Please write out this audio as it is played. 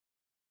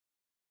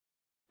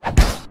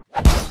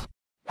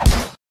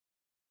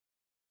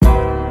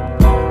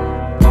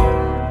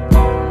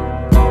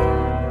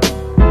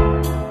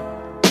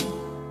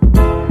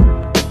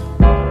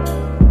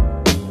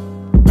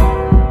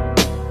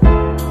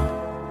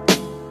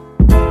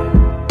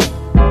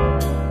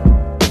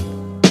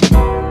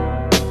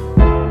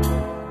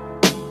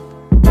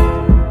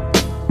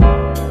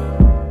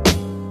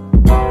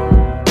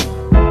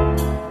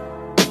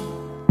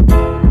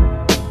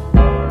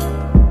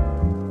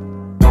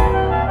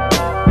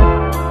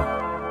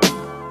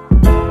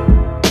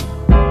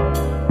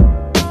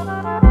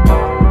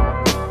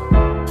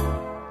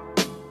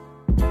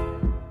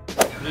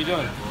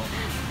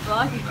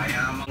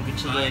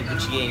Gucci gang,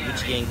 Gucci gang,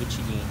 Gucci gang,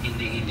 Gucci gang.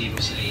 Hindi mo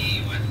sila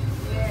iiwan.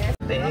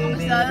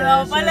 Baby,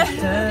 Ako pala.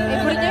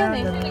 Favorite yun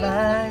eh.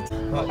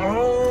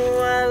 Oh,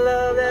 I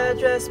love that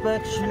dress,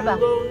 but you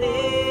won't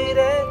need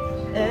it.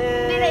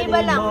 Hindi na iba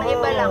lang.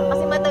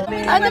 Kasi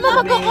matagal. Ano ba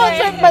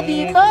magko-concert ba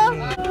dito?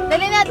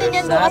 Dali natin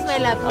yan bukas,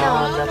 may lab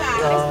na.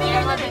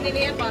 Speaker na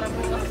pinili yan para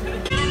bukas.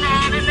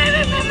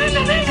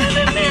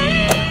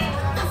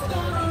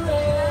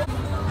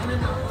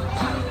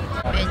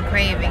 Been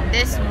craving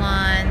this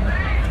one.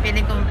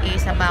 Feeling kong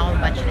isa pa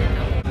akong batch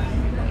nito.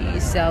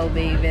 Isaw,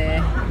 baby.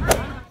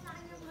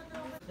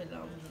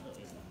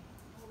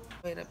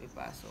 Mahirap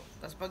ipasok.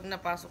 Tapos pag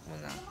napasok mo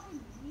na,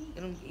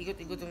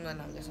 ikot-ikot mo na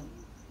lang kasi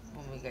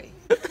bumigay.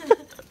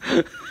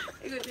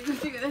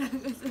 Ikot-ikot na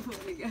lang kasi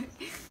bumigay.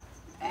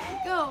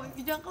 Ikaw,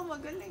 diyan ka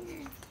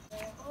magaling eh.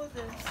 Oh,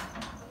 this.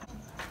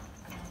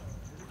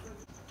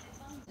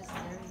 Just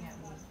staring at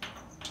me.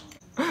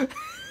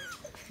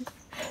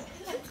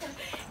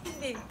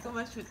 Hindi ko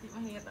ma-shoot,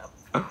 mahirap.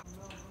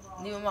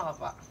 Hindi mo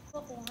makapa.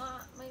 Ako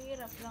nga,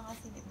 mahirap lang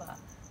kasi diba?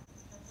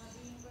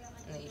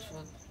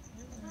 Na-shoot.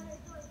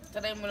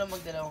 Try mo lang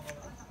magdalawang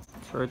kamay.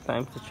 Third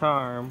time's the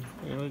charm.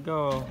 Here we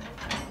go.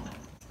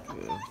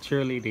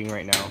 Cheerleading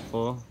right now,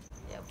 full.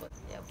 Yabot.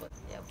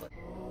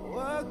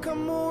 Huwag ka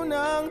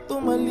munang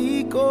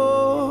tumaliko.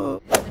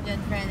 So dyan,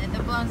 friend,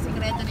 ito po ang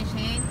sikreto ni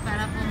Shane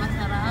para po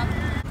masarap.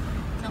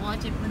 Sa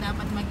kotse po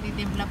dapat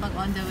magtitimpla pag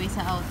on the way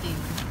sa outing.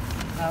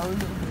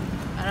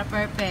 Para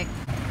perfect.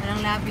 Walang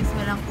labis,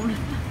 walang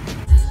kulang.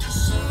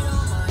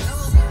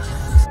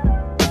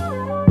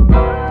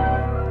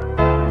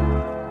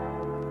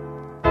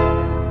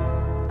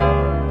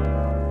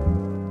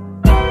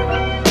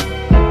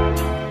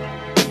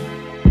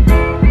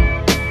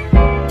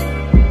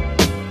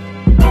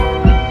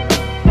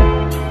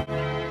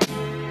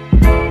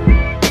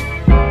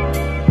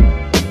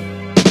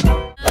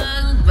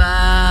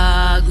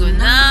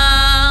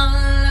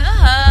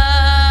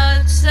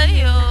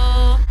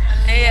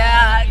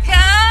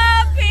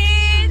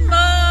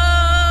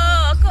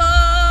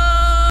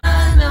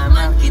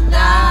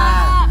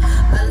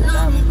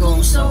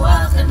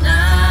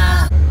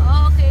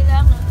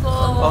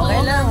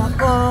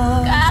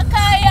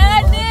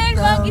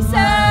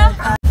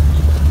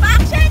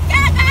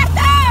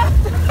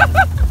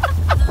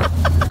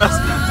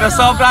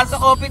 Nasobra sa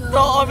COVID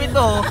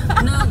to.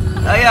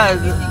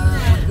 Ayan.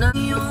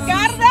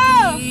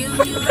 Cardo!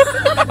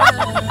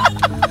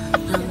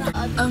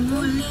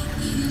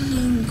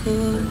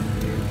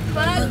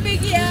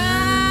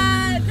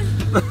 Pagbigyan!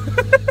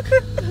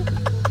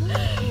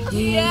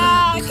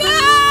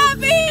 Yakapin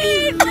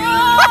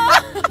mo!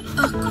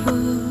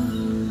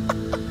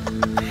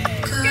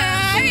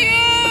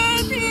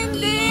 Kahit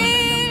hindi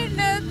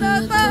na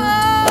totoo.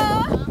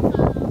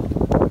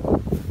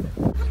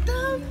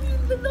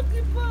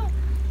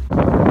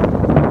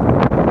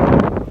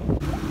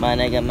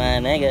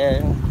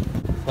 Manega.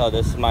 So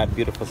this is my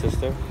beautiful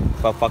sister.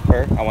 If I fuck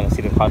her, I want to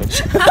see the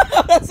cottage.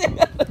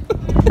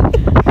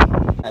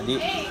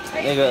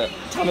 Nigga,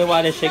 tell me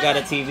why this shit got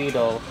a TV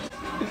though.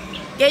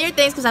 Get your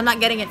things because I'm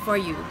not getting it for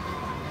you.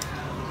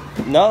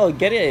 No,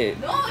 get it.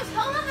 No, it's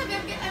hell on.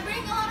 I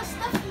bring a lot of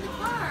stuff in the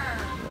car.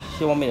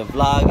 She want me to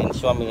vlog and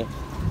she want me to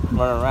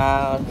run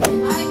around. I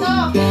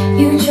know.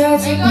 You try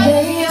to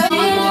play it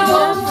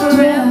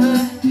forever.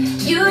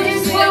 You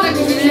just want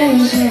to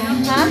pleasure.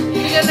 Huh?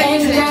 Because I can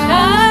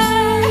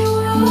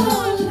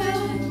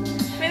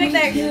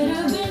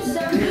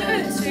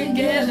say,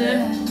 together,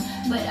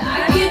 but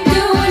I can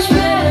do much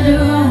better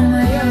on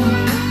my own.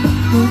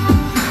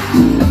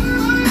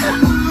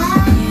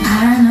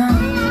 Yeah, I know.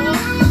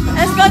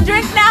 Let's go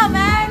drink now,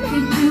 man. I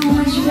can do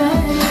much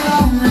better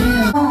on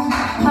my own.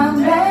 I'm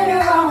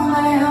better on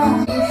my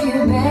own. If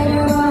you're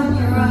better on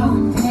your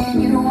own, and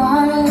you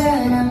wanna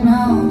let them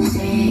know,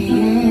 say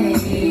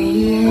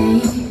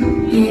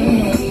yeah.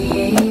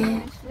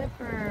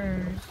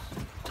 Slippers.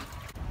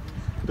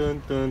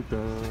 Dun dun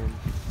dun.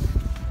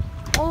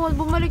 Oh,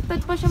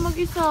 bumaliktad pa siya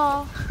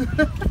mag-isa.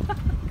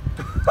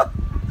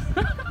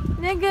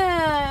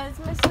 Niggas,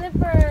 my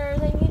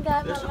slippers. I need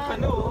that.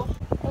 Oh,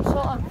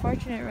 so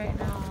unfortunate right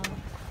now.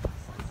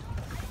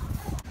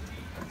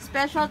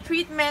 Special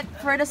treatment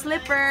for the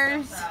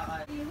slippers.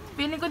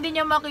 Feeling ko din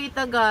niya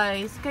makita,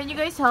 guys. Can you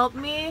guys help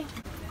me?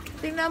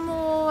 Tingnan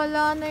mo,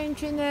 wala na yung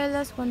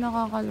chinelas ko.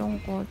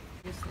 Nakakalungkot.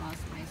 Just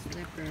lost my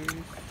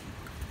slippers.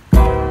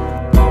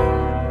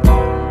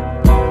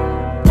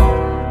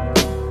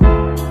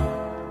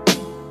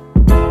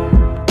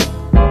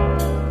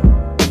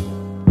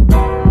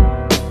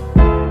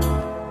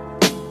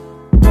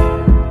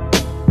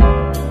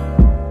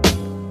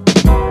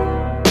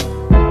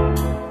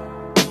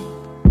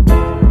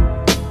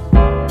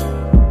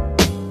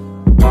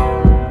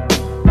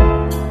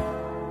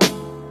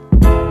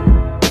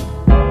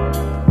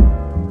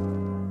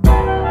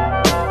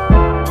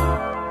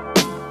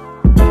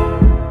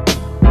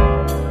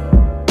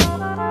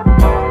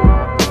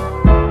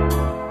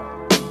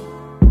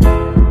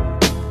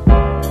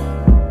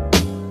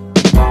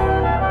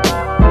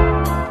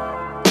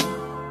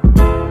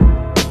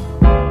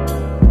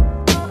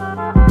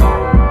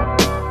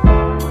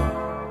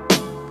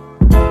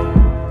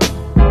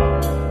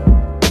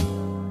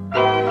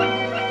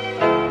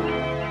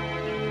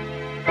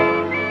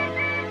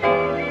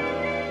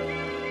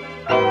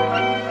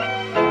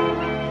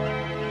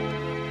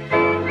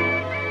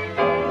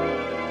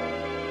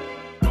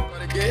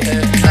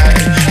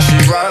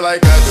 Ride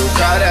like a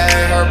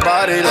Ducati, her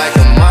body like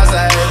a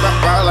mosaic.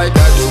 Ride like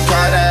a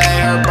Ducati,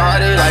 her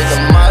body like a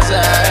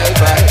mosaic.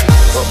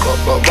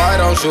 But why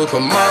don't you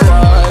come my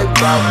right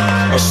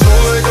back? I saw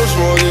like I'm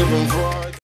smoking from